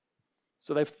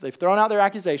 So they've thrown out their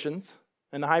accusations.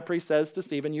 And the high priest says to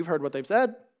Stephen, you've heard what they've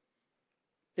said.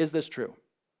 Is this true?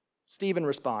 Stephen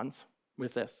responds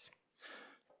with this.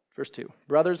 Verse 2,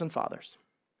 brothers and fathers,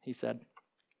 he said,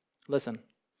 listen,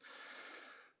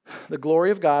 The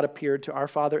glory of God appeared to our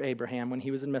father Abraham when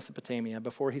he was in Mesopotamia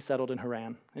before he settled in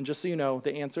Haran. And just so you know,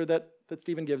 the answer that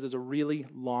Stephen gives is a really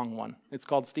long one. It's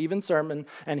called Stephen's Sermon,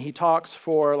 and he talks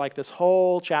for like this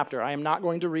whole chapter. I am not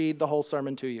going to read the whole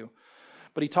sermon to you,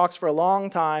 but he talks for a long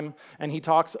time, and he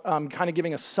talks kind of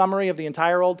giving a summary of the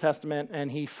entire Old Testament,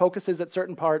 and he focuses at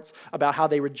certain parts about how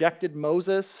they rejected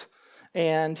Moses,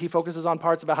 and he focuses on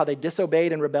parts about how they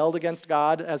disobeyed and rebelled against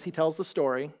God as he tells the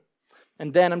story.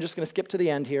 And then I'm just going to skip to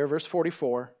the end here, verse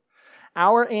 44.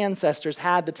 Our ancestors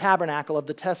had the tabernacle of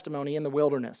the testimony in the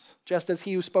wilderness, just as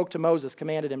he who spoke to Moses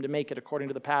commanded him to make it according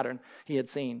to the pattern he had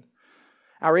seen.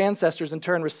 Our ancestors in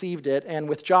turn received it, and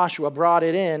with Joshua brought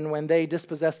it in when they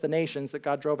dispossessed the nations that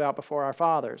God drove out before our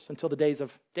fathers, until the days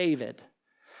of David.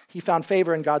 He found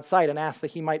favor in God's sight and asked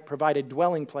that he might provide a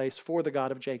dwelling place for the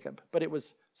God of Jacob. But it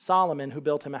was Solomon who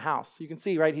built him a house. You can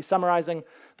see, right, he's summarizing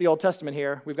the Old Testament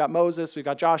here. We've got Moses, we've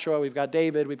got Joshua, we've got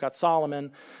David, we've got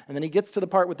Solomon. And then he gets to the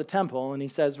part with the temple, and he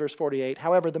says, verse 48,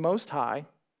 however, the Most High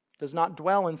does not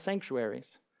dwell in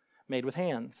sanctuaries made with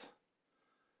hands,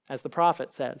 as the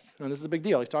prophet says. And this is a big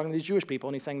deal. He's talking to these Jewish people,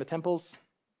 and he's saying the temple's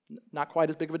not quite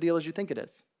as big of a deal as you think it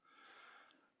is.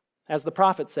 As the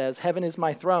prophet says, heaven is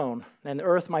my throne, and the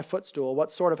earth my footstool.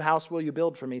 What sort of house will you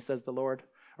build for me, says the Lord?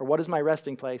 Or what is my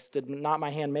resting place? Did not my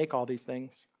hand make all these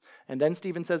things? And then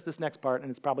Stephen says this next part,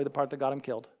 and it's probably the part that got him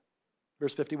killed.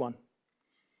 Verse 51.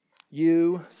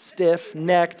 You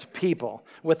stiff-necked people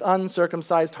with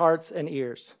uncircumcised hearts and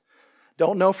ears.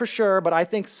 Don't know for sure, but I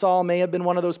think Saul may have been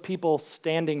one of those people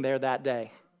standing there that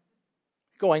day,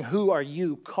 going, who are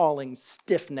you calling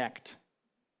stiff-necked?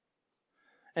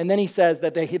 And then he says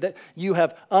that you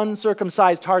have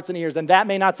uncircumcised hearts and ears, and that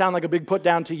may not sound like a big put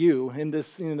down to you in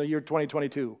this the year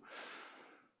 2022.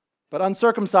 But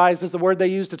uncircumcised is the word they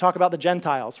use to talk about the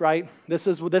Gentiles, right? This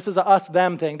is a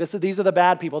us-them thing. These are the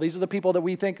bad people. These are the people that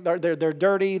we think they're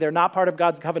dirty. They're not part of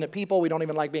God's covenant people. We don't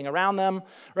even like being around them,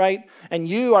 right? And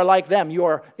you are like them. You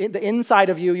are the inside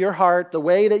of you, your heart, the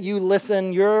way that you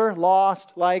listen, you're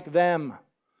lost like them.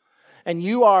 And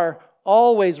you are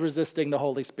always resisting the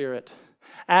Holy Spirit,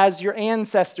 as your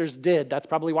ancestors did. That's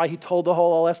probably why he told the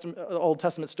whole Old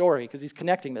Testament story, because he's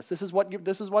connecting this. This is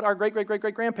what our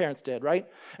great-great-great-great-grandparents did, right?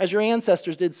 As your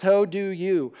ancestors did, so do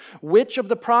you. Which of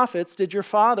the prophets did your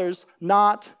fathers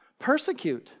not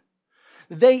persecute?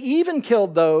 They even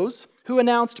killed those who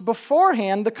announced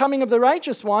beforehand the coming of the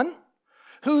righteous one,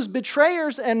 whose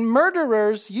betrayers and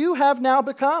murderers you have now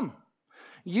become.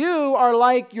 You are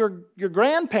like your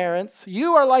grandparents.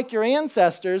 You are like your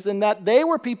ancestors in that they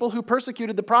were people who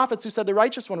persecuted the prophets who said the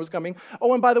righteous one was coming.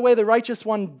 Oh, and by the way, the righteous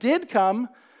one did come,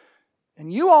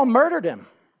 and you all murdered him.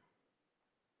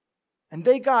 And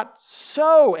they got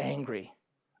so angry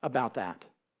about that.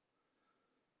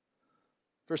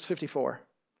 Verse 54.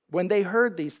 When they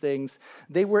heard these things,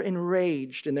 they were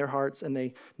enraged in their hearts, and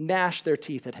they gnashed their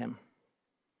teeth at him.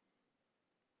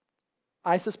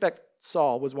 I suspect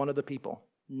Saul was one of the people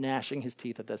gnashing his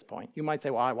teeth at this point. You might say,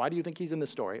 why do you think he's in this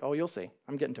story? Oh, you'll see.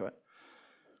 I'm getting to it.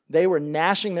 They were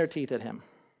gnashing their teeth at him.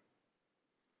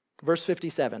 Verse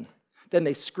 57. Then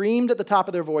they screamed at the top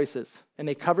of their voices, and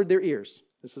they covered their ears.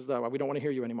 This is we don't want to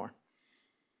hear you anymore.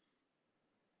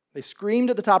 They screamed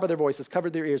at the top of their voices,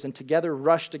 covered their ears, and together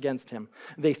rushed against him.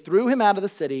 They threw him out of the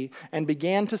city and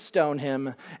began to stone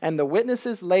him, and the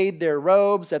witnesses laid their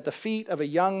robes at the feet of a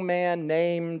young man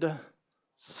named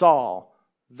Saul.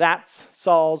 That's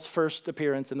Saul's first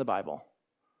appearance in the Bible.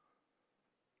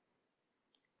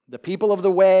 The people of the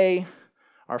way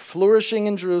are flourishing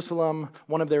in Jerusalem.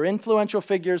 One of their influential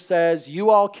figures says, you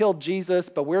all killed Jesus,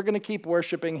 but we're going to keep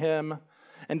worshiping him.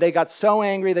 And they got so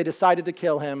angry, they decided to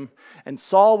kill him. And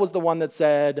Saul was the one that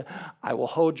said, I will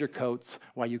hold your coats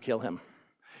while you kill him.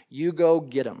 You go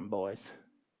get him, boys.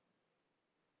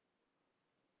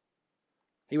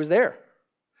 He was there.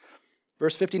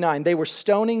 Verse 59, they were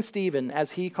stoning Stephen as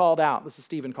he called out. This is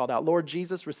Stephen called out, Lord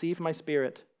Jesus, receive my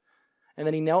spirit. And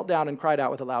then he knelt down and cried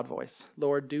out with a loud voice,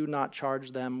 Lord, do not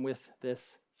charge them with this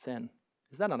sin.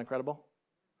 Is that not incredible?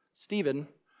 Stephen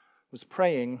was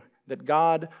praying that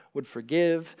God would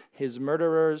forgive his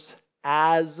murderers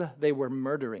as they were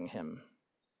murdering him.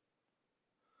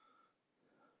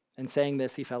 And saying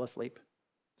this, he fell asleep.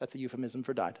 That's a euphemism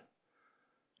for died.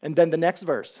 And then the next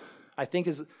verse, I think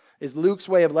is Luke's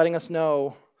way of letting us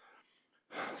know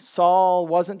Saul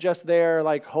wasn't just there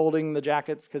like holding the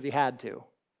jackets because he had to.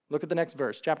 Look at the next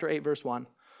verse, chapter 8, verse 1.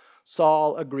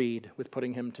 Saul agreed with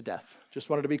putting him to death. Just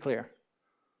wanted to be clear.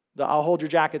 I'll hold your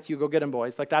jackets, you go get them,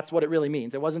 boys. Like that's what it really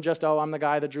means. It wasn't just, I'm the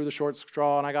guy that drew the short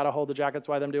straw and I got to hold the jackets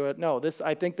while them do it. No,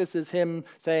 I think this is him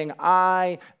saying,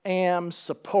 I am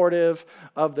supportive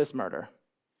of this murder.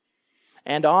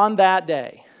 And on that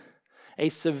day, a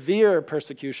severe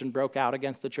persecution broke out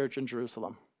against the church in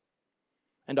Jerusalem.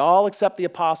 And all except the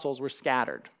apostles were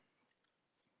scattered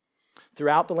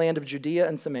throughout the land of Judea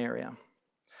and Samaria.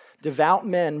 Devout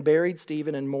men buried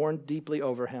Stephen and mourned deeply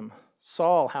over him.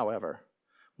 Saul, however,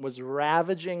 was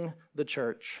ravaging the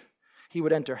church. He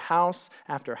would enter house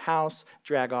after house,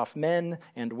 drag off men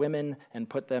and women, and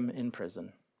put them in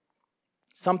prison.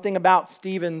 Something about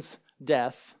Stephen's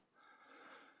death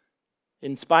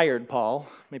inspired Paul.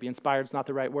 Maybe inspired is not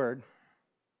the right word,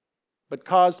 but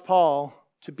caused Paul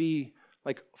to be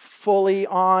fully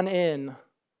on in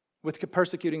with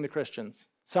persecuting the Christians.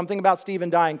 Something about Stephen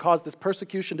dying caused this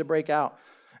persecution to break out.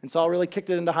 And Saul really kicked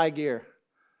it into high gear.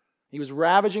 He was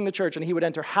ravaging the church, and he would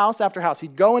enter house after house.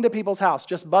 He'd go into people's house,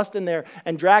 just bust in there,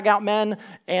 and drag out men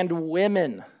and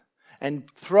women and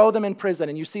throw them in prison.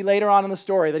 And you see later on in the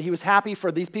story that he was happy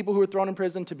for these people who were thrown in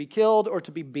prison to be killed or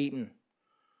to be beaten.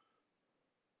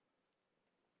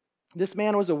 This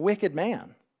man was a wicked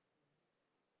man.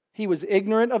 He was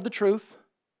ignorant of the truth.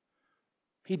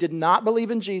 He did not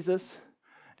believe in Jesus,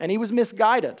 and he was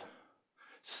misguided.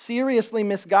 Seriously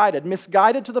misguided.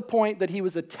 Misguided to the point that he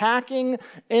was attacking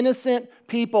innocent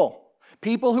people.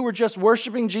 People who were just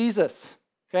worshiping Jesus.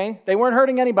 Okay? They weren't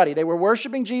hurting anybody. They were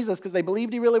worshiping Jesus because they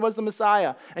believed he really was the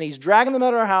Messiah. And he's dragging them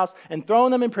out of our house and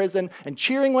throwing them in prison and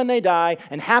cheering when they die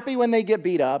and happy when they get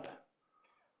beat up.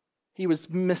 He was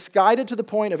misguided to the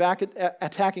point of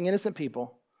attacking innocent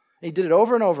people. And he did it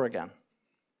over and over again.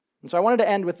 And so I wanted to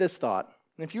end with this thought.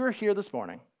 And if you are here this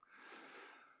morning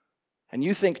and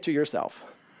you think to yourself,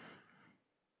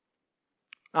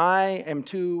 I am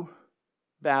too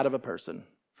bad of a person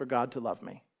for God to love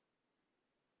me,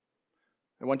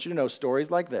 I want you to know stories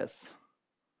like this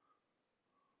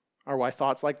are why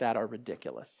thoughts like that are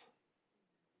ridiculous.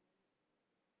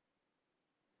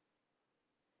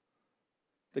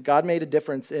 That God made a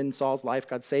difference in Saul's life.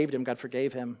 God saved him. God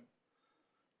forgave him.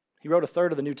 He wrote a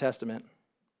third of the New Testament.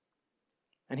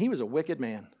 And he was a wicked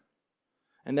man.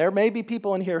 And there may be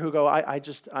people in here who go, I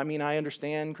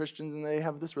understand Christians and they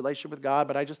have this relationship with God,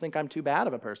 but I just think I'm too bad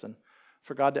of a person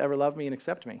for God to ever love me and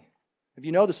accept me. If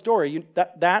you know the story,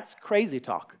 that's crazy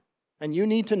talk. And you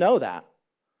need to know that.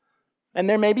 And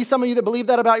there may be some of you that believe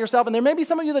that about yourself, and there may be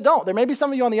some of you that don't. There may be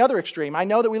some of you on the other extreme. I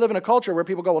know that we live in a culture where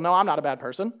people go, well, no, I'm not a bad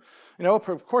person. You know,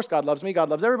 of course God loves me. God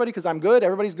loves everybody because I'm good.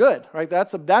 Everybody's good, right?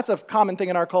 That's a common thing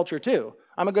in our culture too.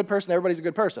 I'm a good person. Everybody's a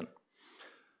good person.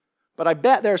 But I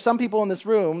bet there are some people in this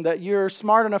room that you're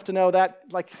smart enough to know that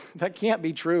that can't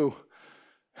be true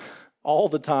all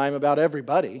the time about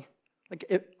everybody.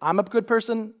 If I'm a good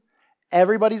person,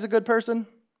 everybody's a good person.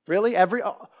 Really?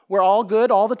 We're all good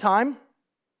all the time?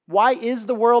 Why is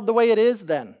the world the way it is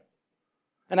then?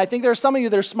 And I think there are some of you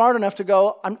that are smart enough to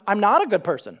go, I'm not a good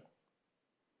person.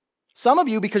 Some of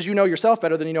you, because you know yourself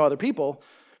better than you know other people,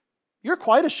 you're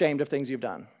quite ashamed of things you've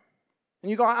done. And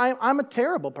you go, I'm a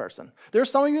terrible person. There are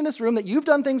some of you in this room that you've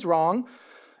done things wrong,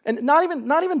 and not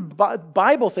even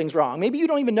Bible things wrong. Maybe you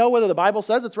don't even know whether the Bible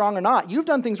says it's wrong or not. You've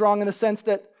done things wrong in the sense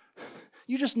that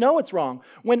you just know it's wrong.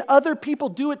 When other people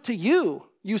do it to you,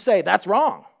 you say, that's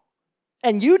wrong.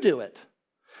 And you do it.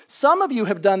 Some of you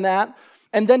have done that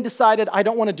and then decided, I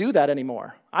don't want to do that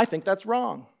anymore. I think that's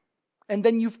wrong. And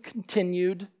then you've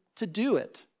continued to do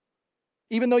it.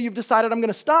 Even though you've decided, I'm going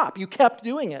to stop, you kept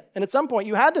doing it. And at some point,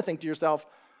 you had to think to yourself,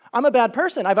 I'm a bad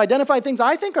person. I've identified things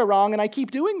I think are wrong, and I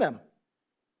keep doing them.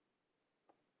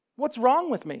 What's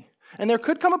wrong with me? And there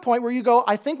could come a point where you go,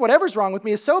 I think whatever's wrong with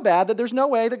me is so bad that there's no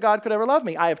way that God could ever love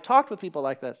me. I have talked with people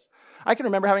like this. I can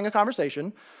remember having a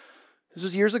conversation, this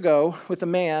was years ago, with a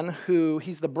man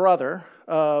he's the brother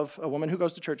of a woman who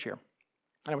goes to church here.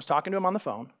 And I was talking to him on the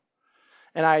phone.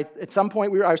 And at some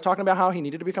point, I was talking about how he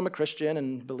needed to become a Christian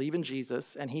and believe in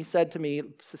Jesus. And he said to me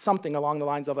something along the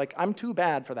lines of, I'm too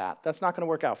bad for that. That's not going to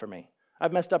work out for me.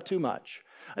 I've messed up too much.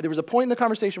 There was a point in the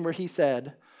conversation where he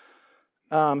said,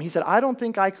 I don't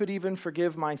think I could even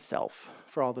forgive myself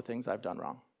for all the things I've done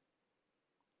wrong.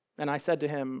 And I said to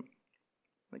him,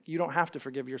 you don't have to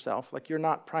forgive yourself. You're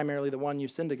not primarily the one you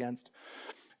sinned against.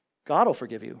 God will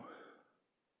forgive you.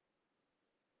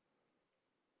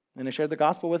 And I shared the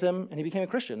gospel with him, and he became a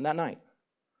Christian that night.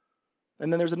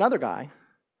 And then there's another guy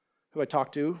who I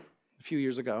talked to a few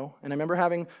years ago, and I remember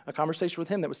having a conversation with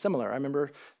him that was similar. I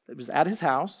remember it was at his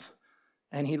house,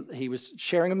 and he was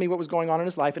sharing with me what was going on in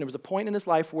his life, and it was a point in his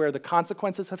life where the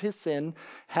consequences of his sin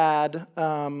had,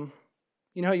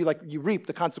 you know how you reap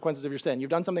the consequences of your sin. You've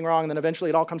done something wrong, and then eventually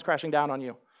it all comes crashing down on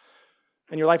you.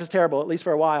 And your life is terrible, at least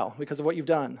for a while, because of what you've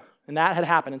done. And that had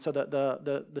happened, and so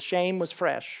the shame was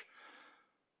fresh.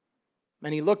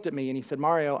 And he looked at me and he said,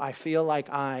 Mario, I feel like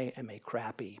I am a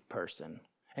crappy person.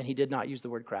 And he did not use the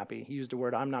word crappy. He used a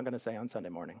word I'm not going to say on Sunday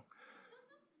morning.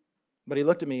 But he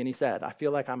looked at me and he said, I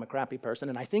feel like I'm a crappy person.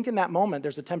 And I think in that moment,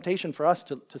 there's a temptation for us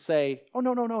to say, oh,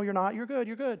 no, you're not. You're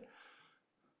good.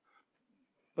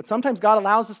 But sometimes God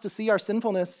allows us to see our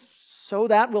sinfulness so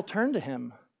that we'll turn to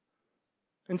him.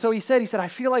 And so he said, I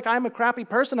feel like I'm a crappy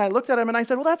person. I looked at him and I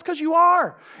said, well, that's because you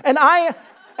are. And I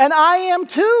am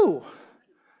too.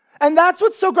 And that's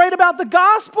what's so great about the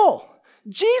gospel.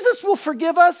 Jesus will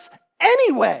forgive us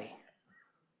anyway.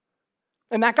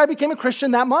 And that guy became a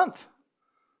Christian that month.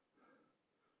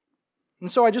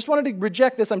 And so I just wanted to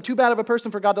reject this. I'm too bad of a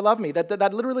person for God to love me.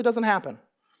 That literally doesn't happen.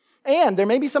 And there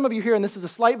may be some of you here, and this is a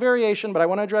slight variation, but I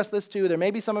want to address this too. There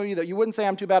may be some of you that you wouldn't say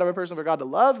I'm too bad of a person for God to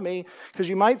love me, because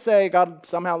you might say God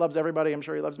somehow loves everybody. I'm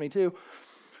sure he loves me too.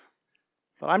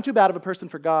 But I'm too bad of a person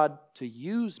for God to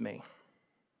use me.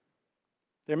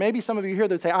 There may be some of you here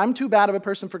that say, I'm too bad of a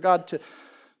person for God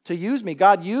to use me.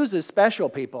 God uses special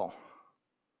people,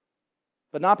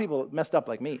 but not people messed up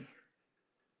like me.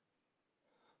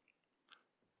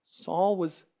 Saul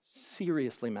was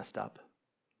seriously messed up.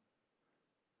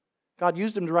 God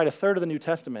used him to write a third of the New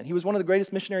Testament. He was one of the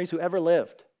greatest missionaries who ever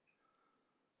lived.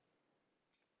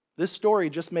 This story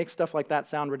just makes stuff like that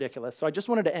sound ridiculous. So I just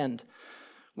wanted to end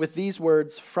with these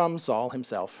words from Saul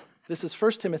himself. This is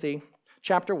 1 Timothy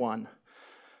chapter 1,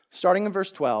 starting in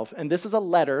verse 12. And this is a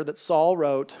letter that Saul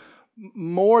wrote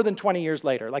more than 20 years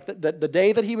later. Like the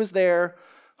day that he was there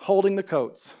holding the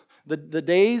coats. The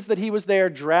days that he was there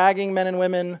dragging men and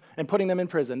women and putting them in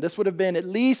prison. This would have been at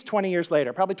least 20 years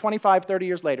later, probably 25, 30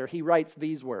 years later. He writes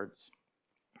these words.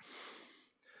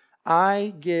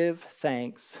 I give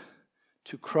thanks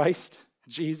to Christ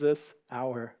Jesus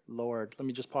our Lord. Let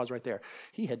me just pause right there.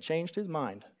 He had changed his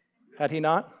mind, had he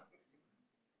not?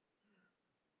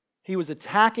 He was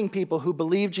attacking people who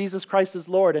believed Jesus Christ is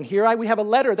Lord. And here we have a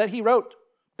letter that he wrote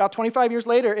about 25 years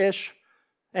later-ish.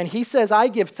 And he says, I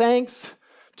give thanks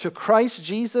to Christ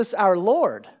Jesus our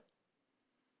Lord,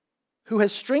 who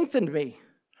has strengthened me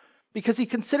because he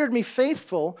considered me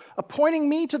faithful, appointing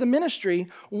me to the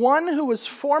ministry, one who was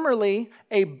formerly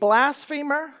a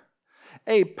blasphemer,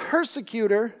 a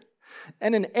persecutor,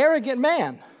 and an arrogant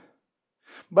man.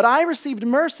 But I received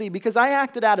mercy because I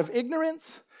acted out of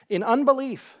ignorance in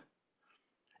unbelief.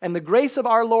 And the grace of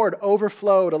our Lord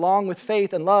overflowed along with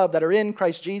faith and love that are in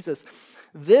Christ Jesus.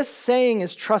 This saying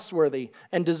is trustworthy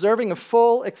and deserving of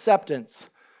full acceptance.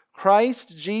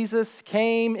 Christ Jesus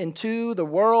came into the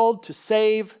world to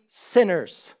save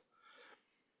sinners.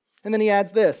 And then he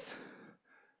adds this,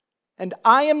 and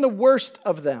I am the worst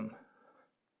of them.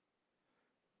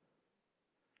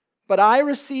 But I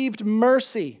received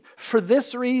mercy for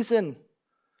this reason,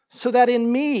 so that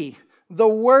in me, the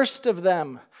worst of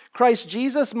them, Christ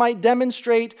Jesus might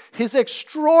demonstrate his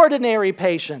extraordinary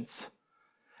patience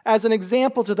as an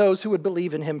example to those who would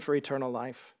believe in him for eternal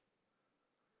life.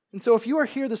 And so if you are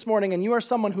here this morning and you are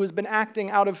someone who has been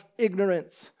acting out of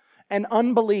ignorance and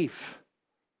unbelief,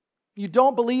 you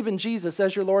don't believe in Jesus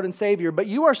as your Lord and Savior, but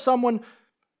you are someone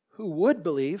who would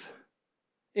believe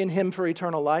in him for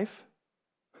eternal life,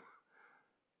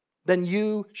 then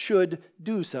you should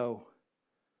do so.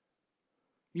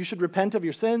 You should repent of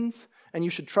your sins and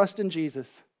you should trust in Jesus.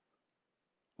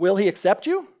 Will he accept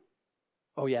you?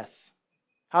 Oh, yes.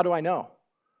 How do I know?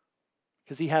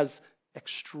 Because he has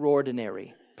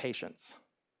extraordinary patience.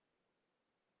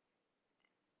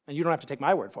 And you don't have to take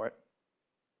my word for it.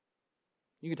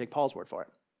 You can take Paul's word for it.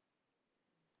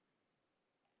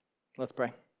 Let's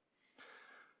pray.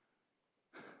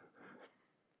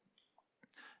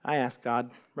 I ask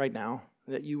God right now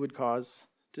that you would cause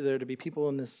there to be people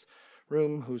in this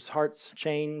room whose hearts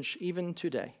change even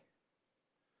today.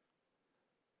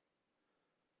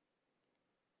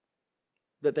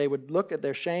 That they would look at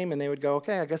their shame and they would go,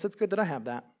 okay, I guess it's good that I have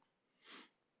that.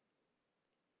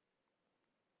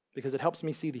 Because it helps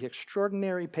me see the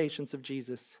extraordinary patience of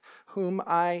Jesus, whom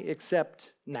I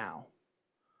accept now.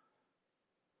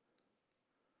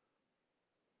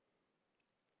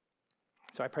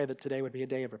 So I pray that today would be a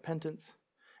day of repentance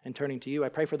and turning to you. I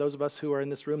pray for those of us who are in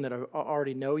this room that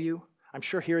already know you. I'm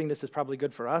sure hearing this is probably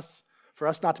good for us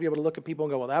not to be able to look at people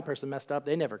and go, well, that person messed up.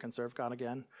 They never can serve God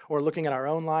again. Or looking at our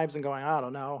own lives and going, I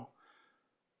don't know.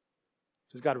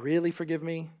 Does God really forgive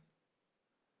me?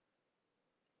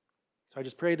 So I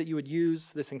just pray that you would use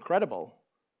this incredible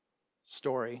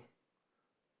story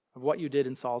of what you did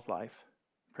in Saul's life.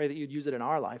 Pray that you'd use it in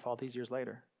our life all these years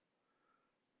later.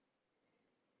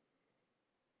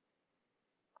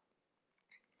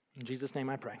 In Jesus'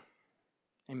 name I pray.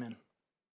 Amen.